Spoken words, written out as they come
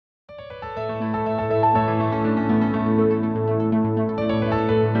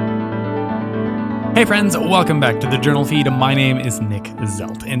Hey friends, welcome back to the Journal Feed. My name is Nick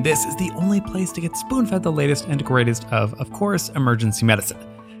Zelt, and this is the only place to get spoon-fed the latest and greatest of course, emergency medicine.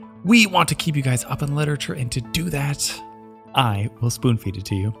 We want to keep you guys up in literature, and to do that, I will spoon-feed it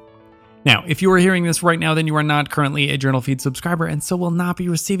to you. Now, if you are hearing this right now, then you are not currently a Journal Feed subscriber, and so will not be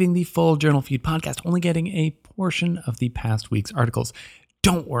receiving the full Journal Feed podcast, only getting a portion of the past week's articles.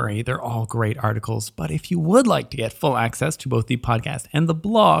 Don't worry, they're all great articles, but if you would like to get full access to both the podcast and the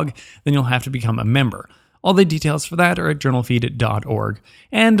blog, then you'll have to become a member. All the details for that are at journalfeed.org.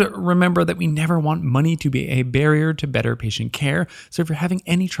 And remember that we never want money to be a barrier to better patient care, so if you're having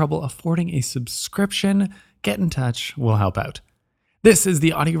any trouble affording a subscription, get in touch, we'll help out. This is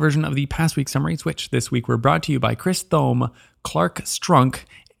the audio version of the past week summaries, which this week were brought to you by Chris Thome, Clark Strunk,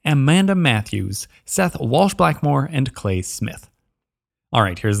 Amanda Matthews, Seth Walsh-Blackmore, and Clay Smith. All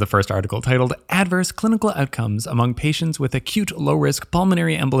right, here's the first article titled Adverse Clinical Outcomes Among Patients with Acute Low-Risk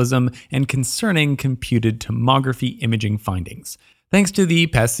Pulmonary Embolism and Concerning Computed Tomography Imaging Findings. Thanks to the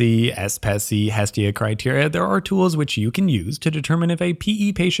PESI, SPESI, HESTIA criteria, there are tools which you can use to determine if a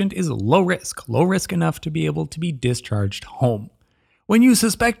PE patient is low risk enough to be able to be discharged home. When you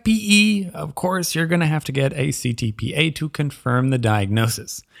suspect PE, of course, you're going to have to get a CTPA to confirm the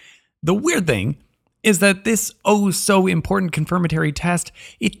diagnosis. The weird thing is that this so important confirmatory test,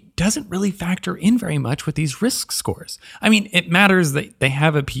 it doesn't really factor in very much with these risk scores. I mean, it matters that they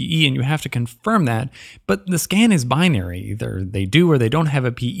have a PE and you have to confirm that, but the scan is binary. Either they do or they don't have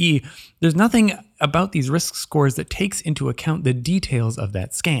a PE. There's nothing about these risk scores that takes into account the details of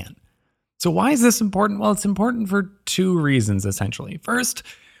that scan. So why is this important? Well, it's important for two reasons, essentially. First,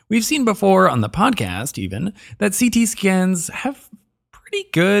 we've seen before on the podcast even that CT scans have pretty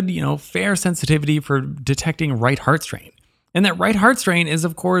good, fair sensitivity for detecting right heart strain. And that right heart strain is,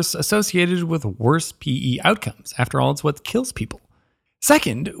 of course, associated with worse PE outcomes. After all, it's what kills people.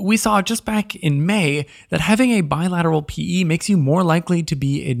 Second, we saw just back in May that having a bilateral PE makes you more likely to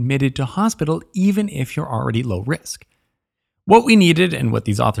be admitted to hospital even if you're already low risk. What we needed, and what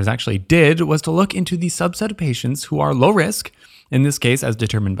these authors actually did, was to look into the subset of patients who are low risk, in this case as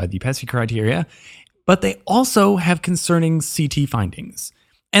determined by the PESI criteria, but they also have concerning CT findings,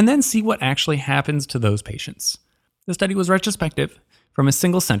 and then see what actually happens to those patients. The study was retrospective from a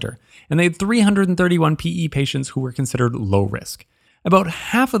single center, and they had 331 PE patients who were considered low risk. About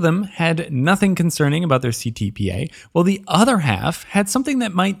half of them had nothing concerning about their CTPA, while the other half had something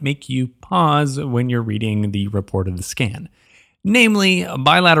that might make you pause when you're reading the report of the scan. Namely, a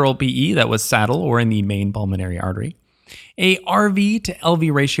bilateral PE that was saddle or in the main pulmonary artery, a RV to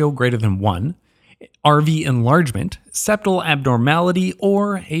LV ratio greater than 1, RV enlargement, septal abnormality,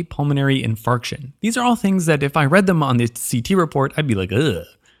 or a pulmonary infarction. These are all things that if I read them on the CT report, I'd be like, ugh.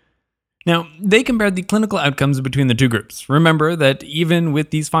 Now, they compared the clinical outcomes between the two groups. Remember that even with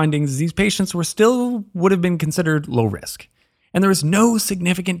these findings, these patients would have been considered low risk. And there was no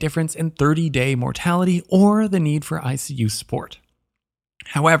significant difference in 30-day mortality or the need for ICU support.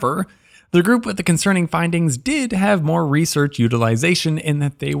 However, the group with the concerning findings did have more research utilization in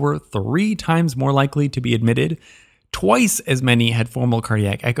that they were 3 times more likely to be admitted, twice as many had formal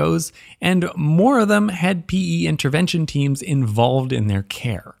cardiac echoes, and more of them had PE intervention teams involved in their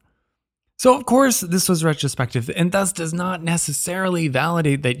care. So of course, this was retrospective and thus does not necessarily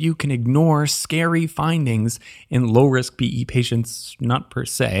validate that you can ignore scary findings in low-risk PE patients, not per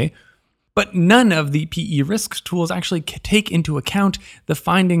se. But none of the PE risk tools actually take into account the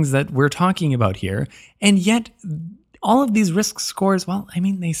findings that we're talking about here. And yet, all of these risk scores,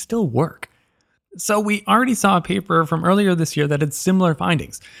 they still work. So we already saw a paper from earlier this year that had similar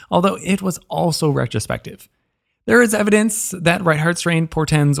findings, although it was also retrospective. There is evidence that right heart strain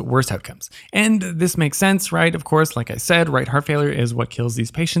portends worse outcomes. And this makes sense, right? Of course, like I said, right heart failure is what kills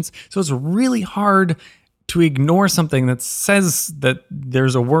these patients. So it's really hard to ignore something that says that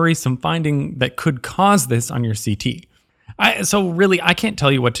there's a worrisome finding that could cause this on your CT. I can't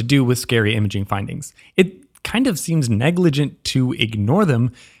tell you what to do with scary imaging findings. It kind of seems negligent to ignore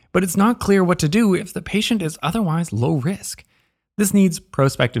them, but it's not clear what to do if the patient is otherwise low risk. This needs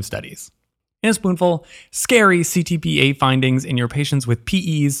prospective studies. In a spoonful, scary CTPA findings in your patients with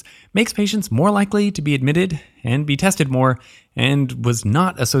PEs makes patients more likely to be admitted and be tested more, and was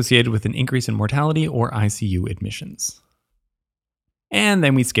not associated with an increase in mortality or ICU admissions. And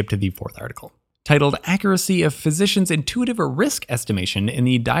then we skip to the fourth article, titled Accuracy of Physicians' Intuitive Risk Estimation in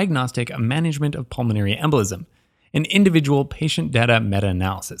the Diagnostic Management of Pulmonary Embolism, an Individual Patient Data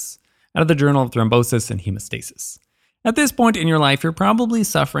Meta-Analysis, out of the Journal of Thrombosis and Hemostasis. At this point in your life, you're probably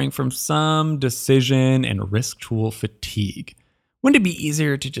suffering from some decision and risk tool fatigue. Wouldn't it be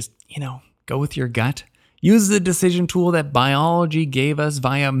easier to just, go with your gut? Use the decision tool that biology gave us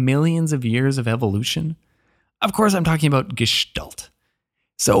via millions of years of evolution? Of course, I'm talking about Gestalt.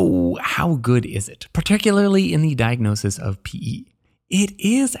 So how good is it, particularly in the diagnosis of PE? It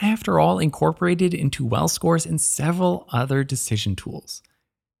is, after all, incorporated into Wells scores and several other decision tools.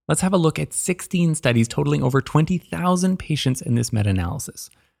 Let's have a look at 16 studies totaling over 20,000 patients in this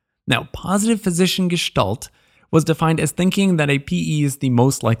meta-analysis. Now, positive physician Gestalt was defined as thinking that a PE is the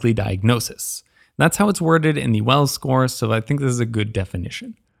most likely diagnosis. That's how it's worded in the Wells score, so I think this is a good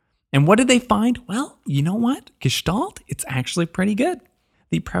definition. And what did they find? Well, you know what? Gestalt, it's actually pretty good.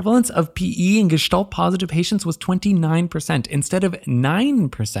 The prevalence of PE in Gestalt positive patients was 29% instead of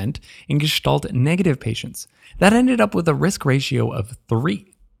 9% in Gestalt negative patients. That ended up with a risk ratio of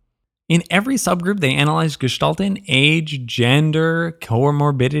 3. In every subgroup they analyzed Gestalt in: age, gender,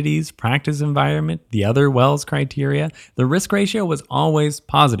 comorbidities, practice environment, the other Wells criteria. The risk ratio was always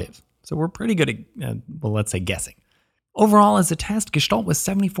positive. So we're pretty good at, let's say, guessing. Overall, as a test, Gestalt was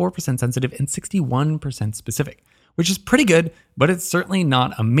 74% sensitive and 61% specific, which is pretty good, but it's certainly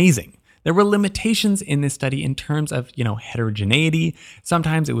not amazing. There were limitations in this study in terms of, heterogeneity.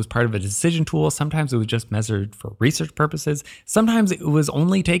 Sometimes it was part of a decision tool. Sometimes it was just measured for research purposes. Sometimes it was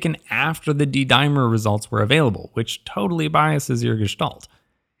only taken after the D-dimer results were available, which totally biases your Gestalt.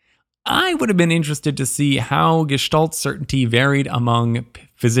 I would have been interested to see how Gestalt certainty varied among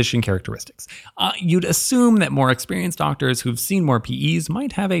physician characteristics. You'd assume that more experienced doctors who've seen more PEs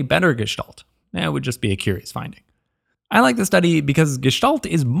might have a better Gestalt. That would just be a curious finding. I like the study because Gestalt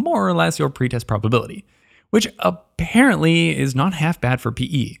is more or less your pretest probability, which apparently is not half bad for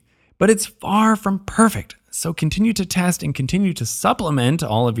PE, but it's far from perfect. So continue to test and continue to supplement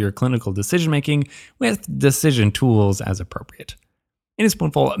all of your clinical decision-making with decision tools as appropriate. In a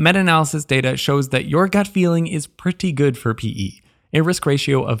spoonful, meta-analysis data shows that your gut feeling is pretty good for PE, a risk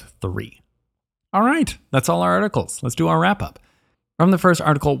ratio of 3. All right, that's all our articles. Let's do our wrap-up. From the first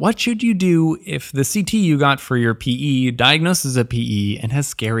article, what should you do if the CT you got for your PE diagnoses a PE and has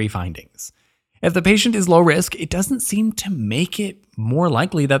scary findings? If the patient is low risk, it doesn't seem to make it more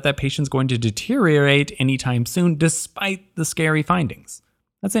likely that that patient's going to deteriorate anytime soon despite the scary findings.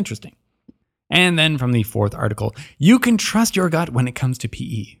 That's interesting. And then from the fourth article, you can trust your gut when it comes to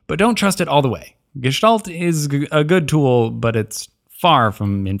PE, but don't trust it all the way. Gestalt is a good tool, but it's far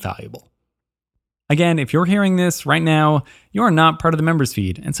from infallible. Again, if you're hearing this right now, you are not part of the members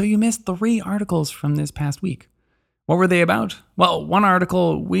feed, and so you missed 3 articles from this past week. What were they about? Well, one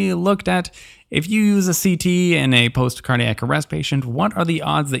article we looked at, if you use a CT in a post-cardiac arrest patient, what are the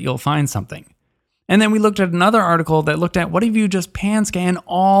odds that you'll find something? And then we looked at another article that looked at what if you just pan-scan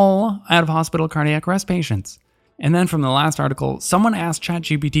all out-of-hospital cardiac arrest patients? And then from the last article, someone asked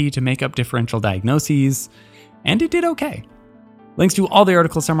ChatGPT to make up differential diagnoses, and it did okay. Links to all the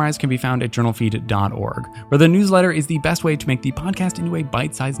article summaries can be found at JournalFeed.org, where the newsletter is the best way to make the podcast into a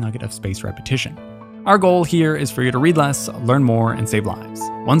bite-sized nugget of spaced repetition. Our goal here is for you to read less, learn more, and save lives,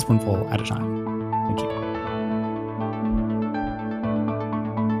 one spoonful at a time.